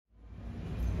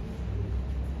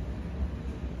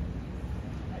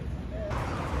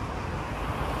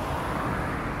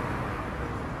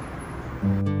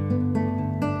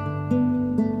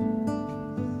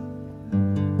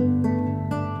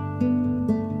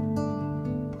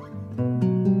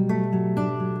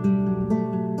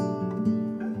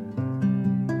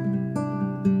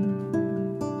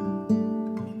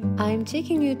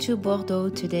taking you to Bordeaux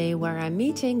today, where I'm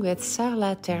meeting with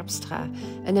Sarala Terpstra,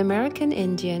 an American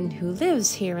Indian who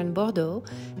lives here in Bordeaux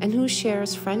and who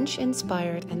shares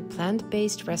French-inspired and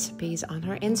plant-based recipes on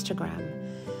her Instagram.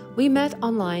 We met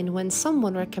online when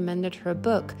someone recommended her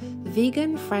book,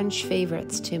 Vegan French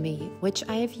Favorites, to me, which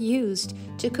I have used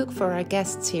to cook for our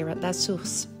guests here at La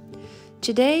Source.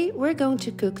 Today, we're going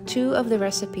to cook 2 of the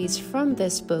recipes from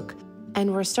this book,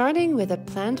 and we're starting with a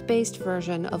plant-based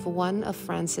version of one of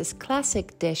France's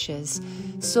classic dishes,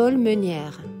 Sarala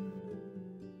Meunière.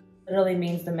 It really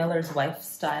means the miller's wife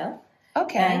style.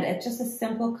 Okay. And it's just a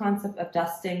simple concept of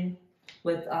dusting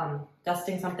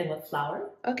something with flour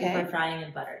before frying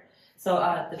in butter. So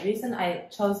the reason I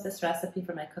chose this recipe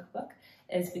for my cookbook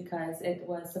is because it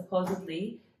was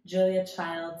supposedly Julia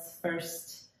Child's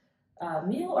first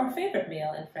meal or favorite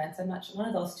meal in France. I'm not sure, one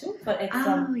of those two, but it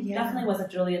definitely was a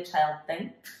Julia Child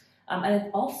thing. And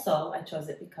it also, I chose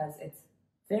it because it's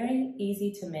very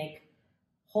easy to make,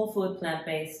 whole food,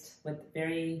 plant-based, with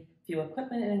very few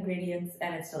equipment and ingredients,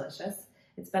 and it's delicious.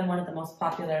 It's been one of the most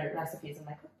popular recipes in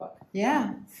my cookbook.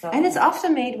 Yeah, so, and it's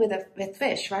often made with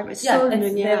fish, right?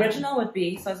 The original would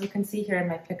be, so as you can see here in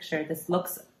my picture, this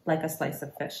looks like a slice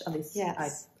of fish. At least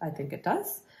I think it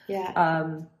does.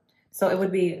 Yeah. So it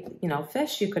would be,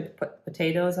 fish. You could put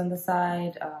potatoes on the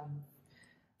side.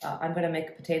 I'm going to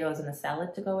make potatoes in a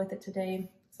salad to go with it today.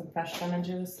 Some fresh lemon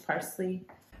juice, parsley.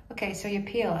 Okay, so you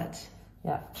peel it.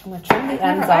 Yeah, I'm going to trim the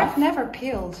ends off. I've never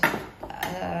peeled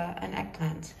an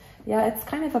eggplant. Yeah, it's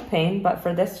kind of a pain, but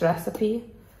for this recipe,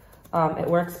 it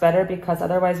works better because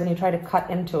otherwise when you try to cut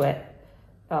into it,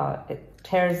 it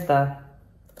tears the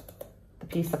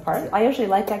piece apart. I usually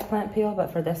like eggplant peel,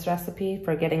 but for this recipe,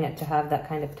 for getting it to have that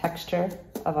kind of texture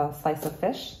of a slice of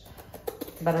fish,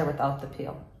 it's better without the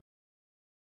peel.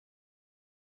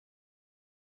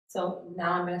 So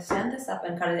now I'm going to stand this up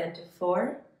and cut it into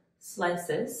 4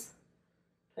 slices.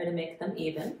 Try to make them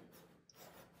even.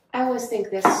 I always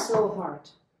think this is so hard.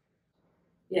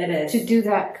 Yeah, it is. To do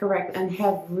that correct and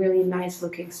have really nice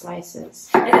looking slices.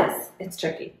 It is. It's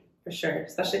tricky, for sure.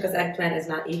 Especially because eggplant is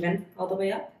not even all the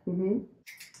way up. Mm-hmm.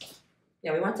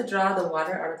 Yeah, we want to draw the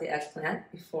water out of the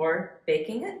eggplant before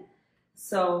baking it.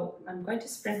 So I'm going to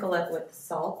sprinkle it with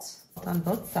salt on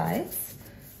both sides,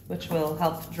 which will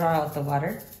help draw out the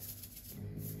water.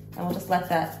 And we'll just let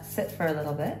that sit for a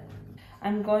little bit.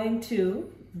 I'm going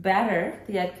to batter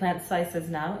the eggplant slices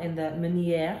now in the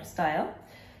Meunière style.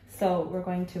 So we're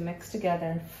going to mix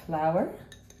together flour.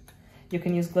 You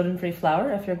can use gluten-free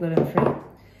flour if you're gluten-free,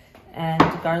 and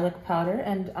garlic powder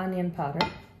and onion powder,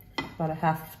 about a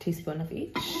half teaspoon of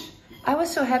each. I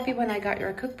was so happy when I got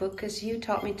your cookbook because you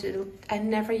taught me to, I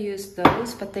never used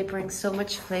those, but they bring so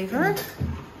much flavor.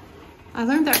 I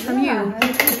learned that from you.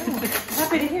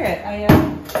 Happy to hear it.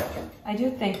 I do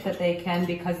think that they can,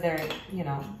 because they're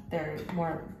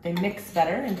they mix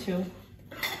better into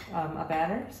a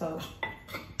batter, so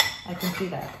I can see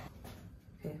that.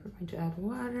 Okay, we're going to add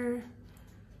water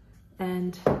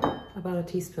and about a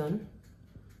teaspoon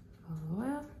of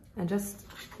oil and just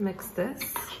mix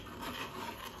this.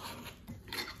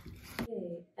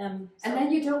 Okay, and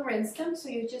then you don't rinse them, so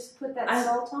you just put that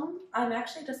salt on? I'm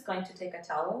actually just going to take a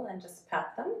towel and just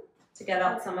pat them to get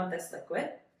out some of this liquid.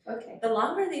 Okay. The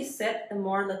longer these sit, the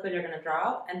more liquid you're going to draw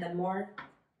out, and the more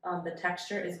the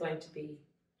texture is going to be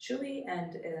chewy,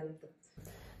 and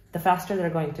the faster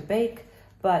they're going to bake.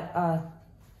 But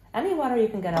any water you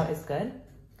can get out is good.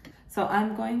 So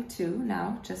I'm going to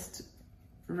now just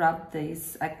rub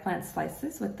these eggplant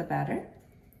slices with the batter.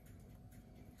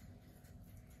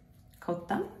 Coat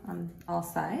them on all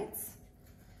sides.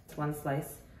 It's 1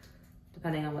 slice,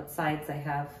 depending on what sides I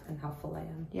have and how full I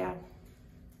am. Yeah.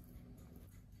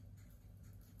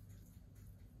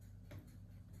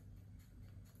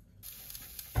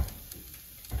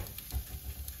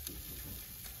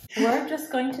 We're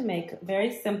just going to make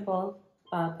very simple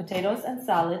potatoes and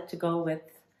salad to go with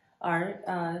our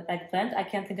eggplant. I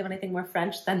can't think of anything more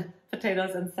French than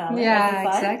potatoes and salad. Yeah,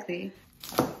 exactly.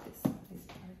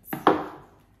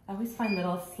 I always find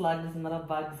little slugs and little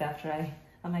bugs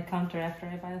on my counter after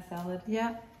I buy a salad.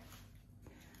 Yeah.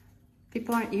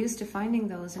 People aren't used to finding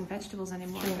those in vegetables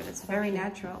anymore, but it's very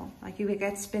natural. Like you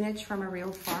get spinach from a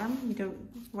real farm. You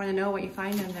don't want to know what you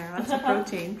find in there. Lots of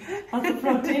protein. Lots of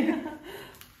protein.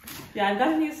 Yeah, I've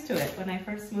gotten used to it. When I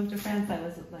first moved to France, I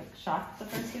was like shocked the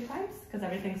first few times because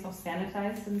everything's so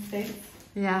sanitized in the States.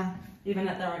 Yeah. Even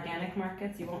at the organic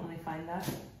markets, you won't really find that.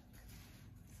 So,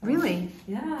 really?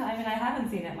 Yeah, I mean, I haven't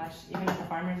seen it much, even at the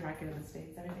farmer's market in the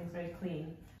States. Everything's very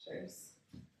clean. Cheers.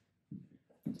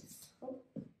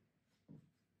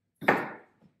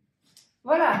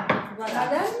 Voilà.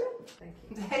 Voilà. Thank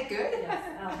you. that good?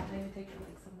 Yes. Maybe take it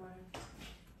like some more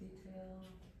detail.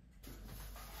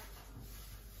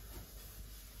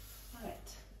 All right.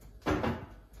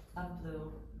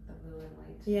 Blue, the blue and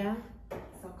white. Yeah.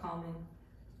 So calming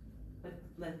with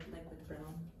liquid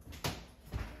brown.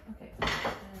 Okay. And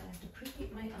I have to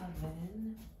preheat my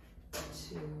oven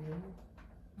to.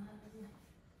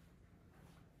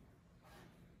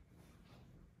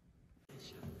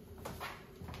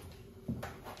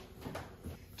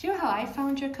 Do you know how I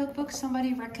found your cookbook?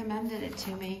 Somebody recommended it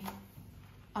to me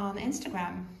on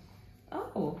Instagram.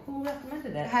 Oh, who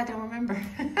recommended it? I don't remember.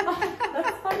 Oh,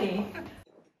 that's funny.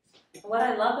 What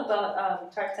I love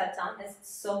about tarte tatin is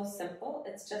it's so simple.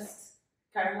 It's just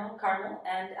caramel,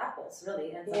 and apples,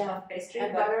 really, and some puff pastry.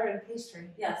 And butter and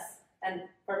pastry. Yes, and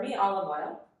for me, olive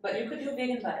oil. But you could do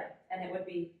vegan butter, and it would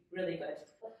be really good.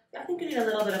 I think you need a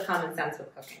little bit of common sense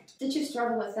with cooking. Did you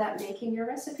struggle with that making your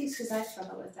recipes? Because I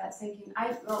struggle with that, thinking,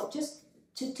 just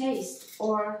to taste,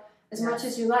 or as much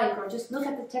as you like, or just look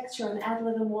at the texture and add a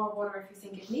little more water if you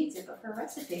think it needs it. But for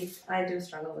recipes, I do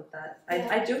struggle with that.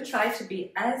 I do try to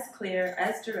be as clear,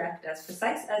 as direct, as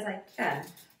precise as I can.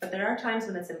 But there are times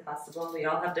when it's impossible. We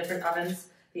all have different ovens.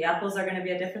 The apples are going to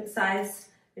be a different size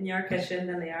in your kitchen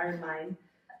than they are in mine.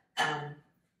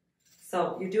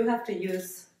 So you do have to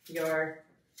use your...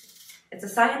 It's a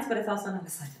science, but it's also not a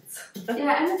science.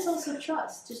 yeah, and it's also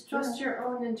trust. Just trust your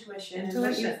own intuition and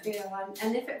what you feel.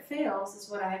 And if it fails, is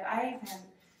what I've had.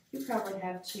 You probably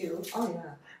have too. Oh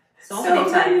yeah, so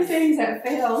many things that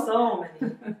fail. So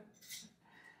many.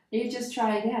 You just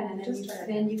try again, and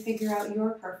then you figure out your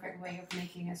perfect way of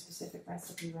making a specific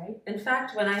recipe, right? In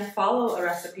fact, when I follow a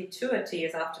recipe to a T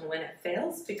is often when it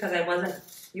fails, because I wasn't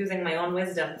using my own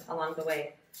wisdom along the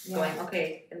way. Going,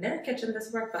 okay, in their kitchen this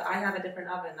worked, but I have a different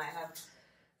oven. I have,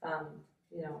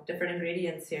 different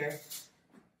ingredients here.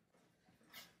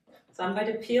 So I'm going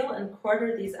to peel and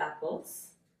quarter these apples.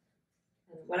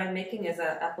 And what I'm making is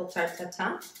an apple tarte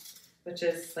tatin, which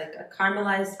is like a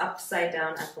caramelized upside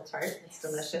down apple tart. It's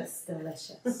delicious.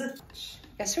 Delicious.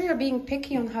 Yeah, so you're being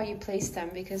picky on how you place them,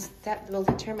 because that will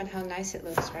determine how nice it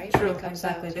looks, right? True,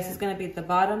 exactly. This is going to be the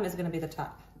bottom, is going to be the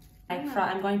top.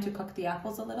 I'm going to cook the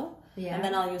apples a little, and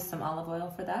then I'll use some olive oil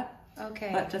for that. Okay.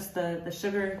 But just the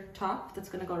sugar top that's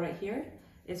going to go right here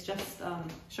is just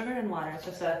sugar and water. It's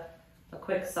just a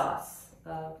quick sauce.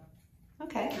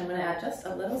 Okay. I'm going to add just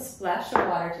a little splash of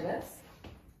water to this.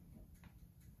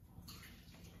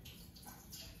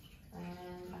 And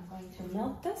I'm going to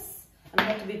melt this. I'm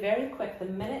going to be very quick. The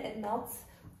minute it melts,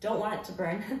 don't want it to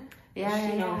burn.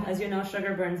 As you know,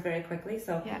 sugar burns very quickly.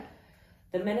 So. Yeah.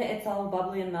 The minute it's all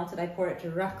bubbly and melted, I pour it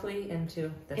directly into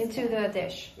this. Into the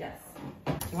dish. Yes.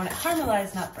 You want it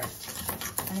caramelized, not burnt.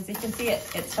 And as you can see,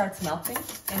 it starts melting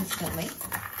instantly.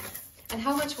 And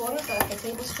how much water? Like a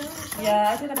tablespoon or so?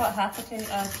 Yeah, I did about half a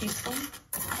teaspoon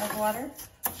of water.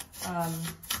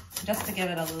 Just to give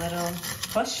it a little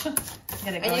push.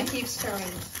 Get it going. And you keep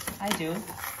stirring. I do.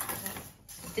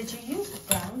 Did you use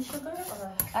brown sugar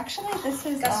or? Actually, this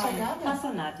is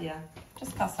cassonade. Yeah,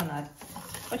 just cassonade.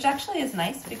 Which actually is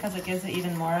nice because it gives it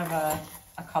even more of a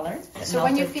color. So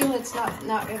when you feel it's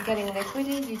not getting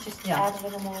liquidy, you just add a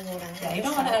little more water. Yeah, you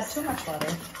don't want to add too much water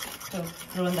to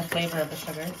ruin the flavor of the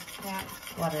sugar. Yeah.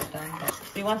 Water it down. But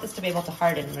we want this to be able to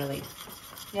harden, really.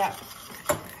 Yeah.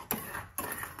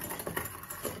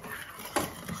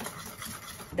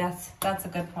 That's a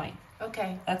good point.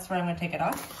 Okay. That's where I'm going to take it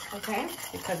off. Okay.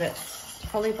 Because it's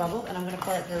fully bubbled, and I'm going to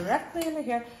pour it directly into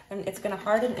here, and it's going to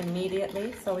harden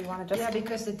immediately. So we want to just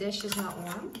because the dish is not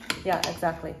warm. Yeah,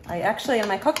 exactly. I actually in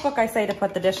my cookbook I say to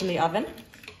put the dish in the oven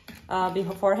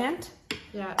beforehand.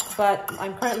 Yeah. But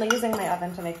I'm currently using my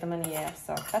oven to make the meunière,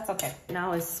 so that's okay.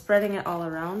 Now is spreading it all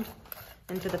around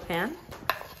into the pan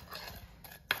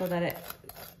so that it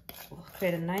will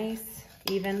create a nice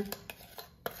even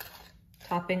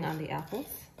topping on the apples.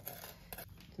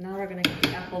 Now we're going to get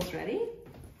the apples ready.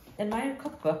 In my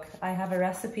cookbook, I have a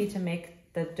recipe to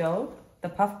make the dough, the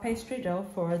puff pastry dough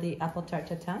for the apple tarte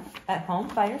tatin at home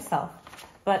by yourself.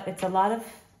 But it's a lot of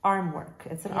arm work.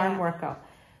 It's an arm workout.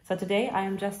 So today I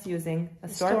am just using a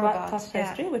store-bought puff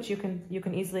pastry, which you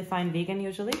can easily find vegan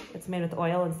usually. It's made with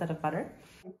oil instead of butter.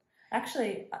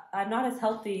 Actually, I'm not as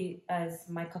healthy as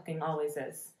my cooking always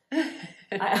is.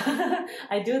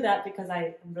 I do that because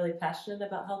I'm really passionate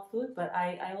about health food, but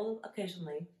I will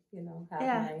occasionally, have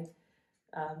my...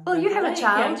 well, you have a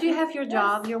child, you have your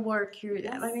job, your work,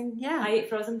 I eat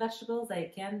frozen vegetables, I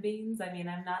eat canned beans. I mean,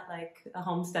 I'm not like a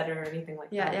homesteader or anything like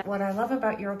that. Yeah. What I love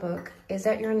about your book is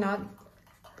that you're not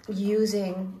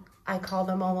using, I call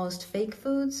them almost fake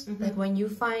foods. Mm-hmm. Like when you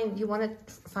want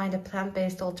to find a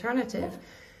plant-based alternative,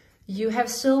 you have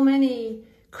so many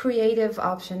creative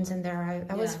options in there.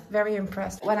 I was very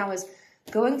impressed when I was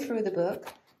going through the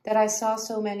book that I saw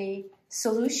so many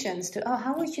solutions to, oh,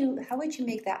 how would you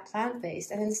make that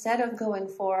plant-based? And instead of going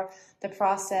for the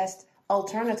processed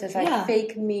alternatives like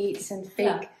fake meats and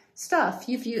fake stuff,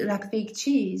 you've used like fake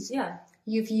cheese. Yeah.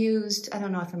 You've used, I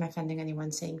don't know if I'm offending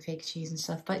anyone saying fake cheese and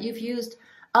stuff, but you've used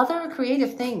other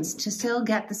creative things to still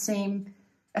get the same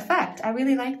effect. I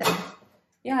really like that.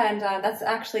 Yeah, and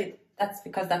that's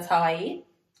because that's how I eat.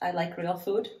 I like real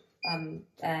food.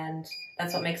 And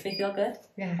that's what makes me feel good.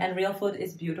 Yeah. And real food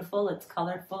is beautiful, it's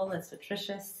colorful, it's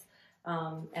nutritious.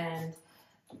 And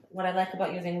what I like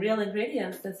about using real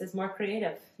ingredients, this is more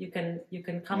creative. You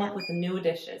can come up with new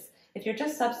dishes. If you're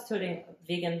just substituting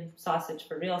vegan sausage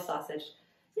for real sausage,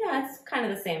 it's kind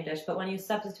of the same dish. But when you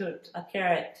substitute a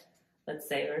carrot, let's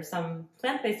say, or some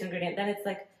plant-based ingredient, then it's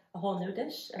like a whole new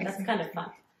dish, and that's kind of fun.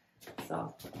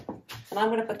 So now I'm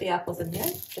going to put the apples in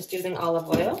here, just using olive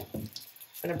oil. I'm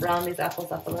going to brown these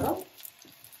apples up a little.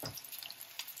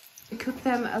 Cook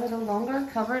them a little longer,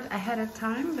 covered ahead of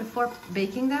time before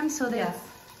baking them, so they... Yes,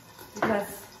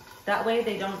 because that way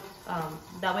they don't,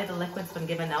 that way the liquid's been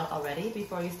given out already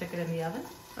before you stick it in the oven.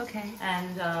 Okay.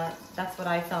 And that's what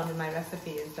I found in my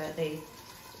recipe, is that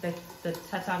the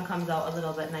tatin comes out a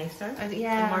little bit nicer. And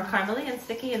more caramely and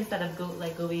sticky instead of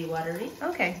gooey, watery.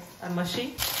 Okay. And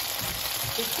mushy.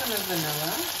 Teaspoon of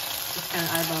vanilla. Just kind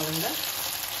of eyeballing this.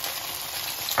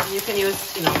 You can use,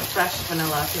 fresh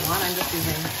vanilla if you want. I'm just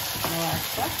using vanilla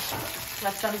extract.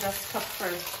 Let them just cook for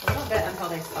a little bit until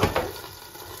they soften.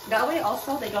 That way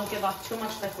also they don't give off too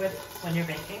much liquid when you're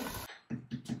baking.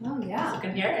 Oh yeah. As you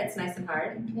can hear, it's nice and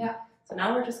hard. Yeah. So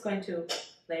now we're just going to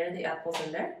layer the apples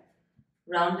in there.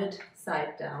 Rounded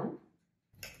side down.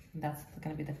 And that's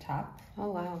going to be the top. Oh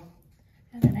wow.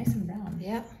 Yeah, they're nice and brown.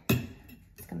 Yeah.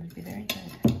 It's going to be very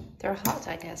good. They're hot,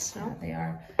 I guess, no? Yeah, they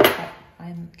are. But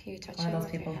I'm can you touch one of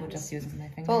those people who just uses my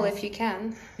fingers. Well, if you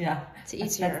can. Yeah. It's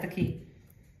easier. That's the key.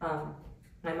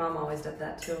 My mom always did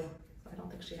that too. I don't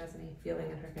think she has any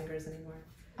feeling in her fingers anymore.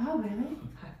 Oh, really?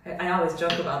 I always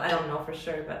joke about, I don't know for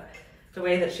sure, but the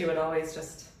way that she would always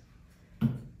just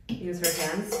use her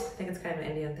hands, I think it's kind of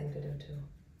an Indian thing to do too.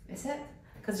 Is it?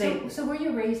 So were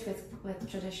you raised with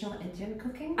traditional Indian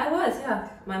cooking? I was, yeah.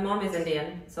 My mom is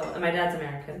Indian, and my dad's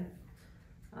American.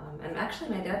 And actually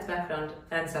my dad's background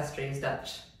ancestry is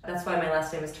Dutch. That's why my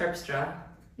last name is Terpstra.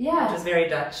 Yeah. Which is very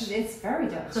Dutch. It's very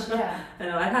Dutch, yeah. I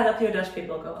know, I've had a few Dutch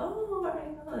people go, oh, all right,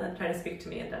 and then try to speak to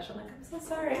me in Dutch. I'm like, I'm so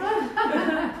sorry. And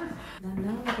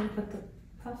now we're going to put the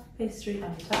puff pastry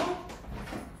on top.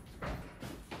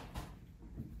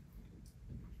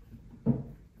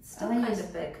 It's still kind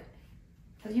of big.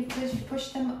 But you push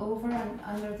them over and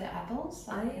under the apples?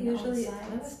 I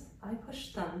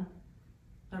push them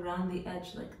around the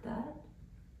edge like that.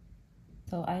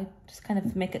 So I just kind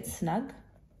of make it snug.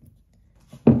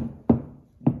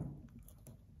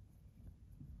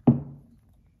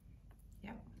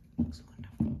 Yep, looks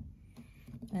wonderful.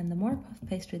 And the more puff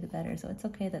pastry, the better. So it's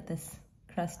okay that this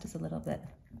crust is a little bit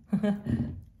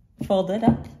folded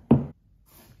up.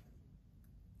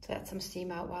 So let some steam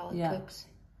out while it cooks.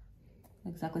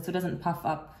 Exactly, so it doesn't puff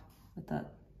up with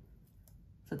that.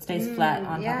 So it stays flat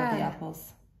on top of the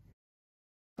apples.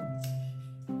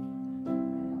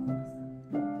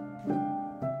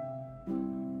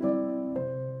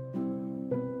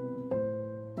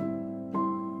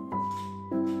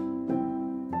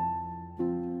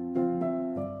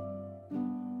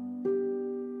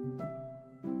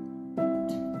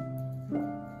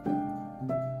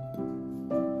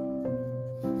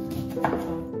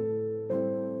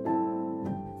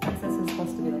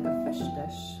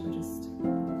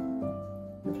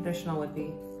 Traditional would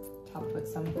be topped with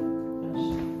some fish.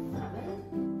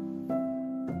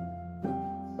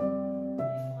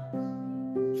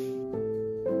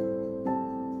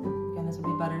 Again, this would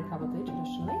be buttered probably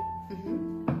traditionally. And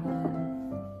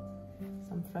then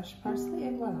some fresh parsley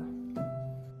and voila.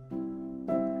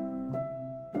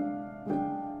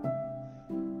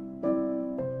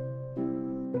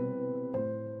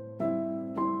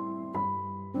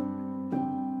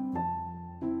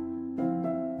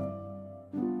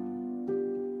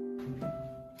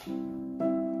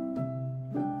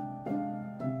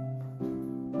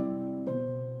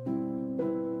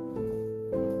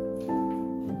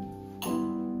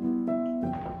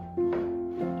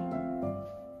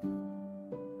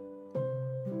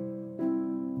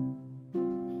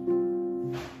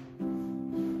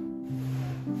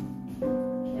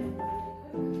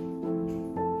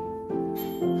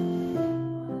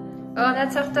 Oh,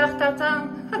 that's our tarte tatin.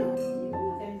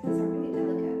 These are really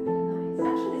delicate and nice.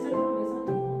 Actually, these are the maison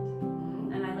du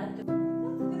monde. And I like them.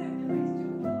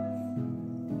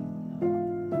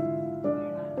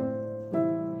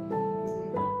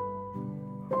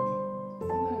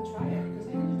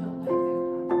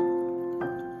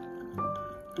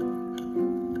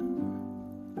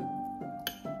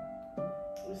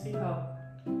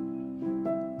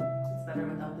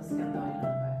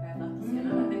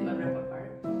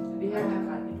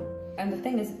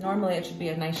 thing is normally it should be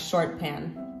a nice short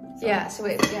pan. So yeah, so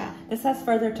yeah. This has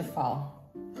further to fall.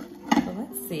 So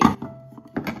let's see if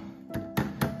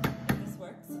this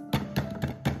works.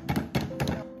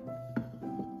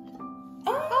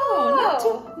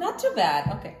 Oh, not too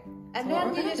bad. Okay. And so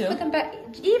then you just put them back.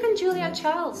 Even Julia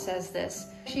Childs says this.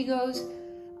 She goes,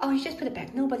 oh, you just put it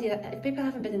back. Nobody, if people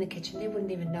haven't been in the kitchen, they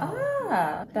wouldn't even know.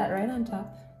 Ah, that right on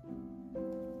top.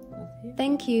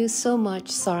 Thank you so much,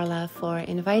 Sarala, for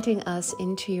inviting us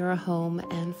into your home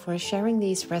and for sharing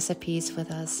these recipes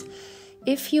with us.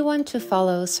 If you want to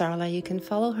follow Sarala, you can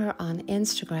follow her on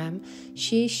Instagram.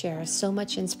 She shares so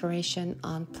much inspiration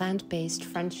on plant-based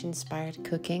French-inspired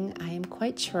cooking. I am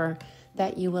quite sure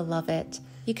that you will love it.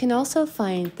 You can also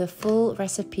find the full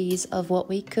recipes of what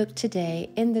we cooked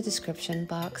today in the description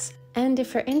box. And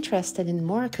if you're interested in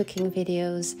more cooking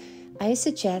videos, I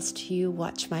suggest you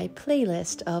watch my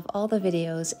playlist of all the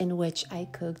videos in which I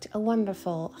cooked a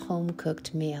wonderful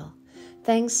home-cooked meal.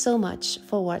 Thanks so much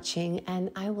for watching, and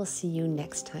I will see you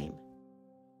next time.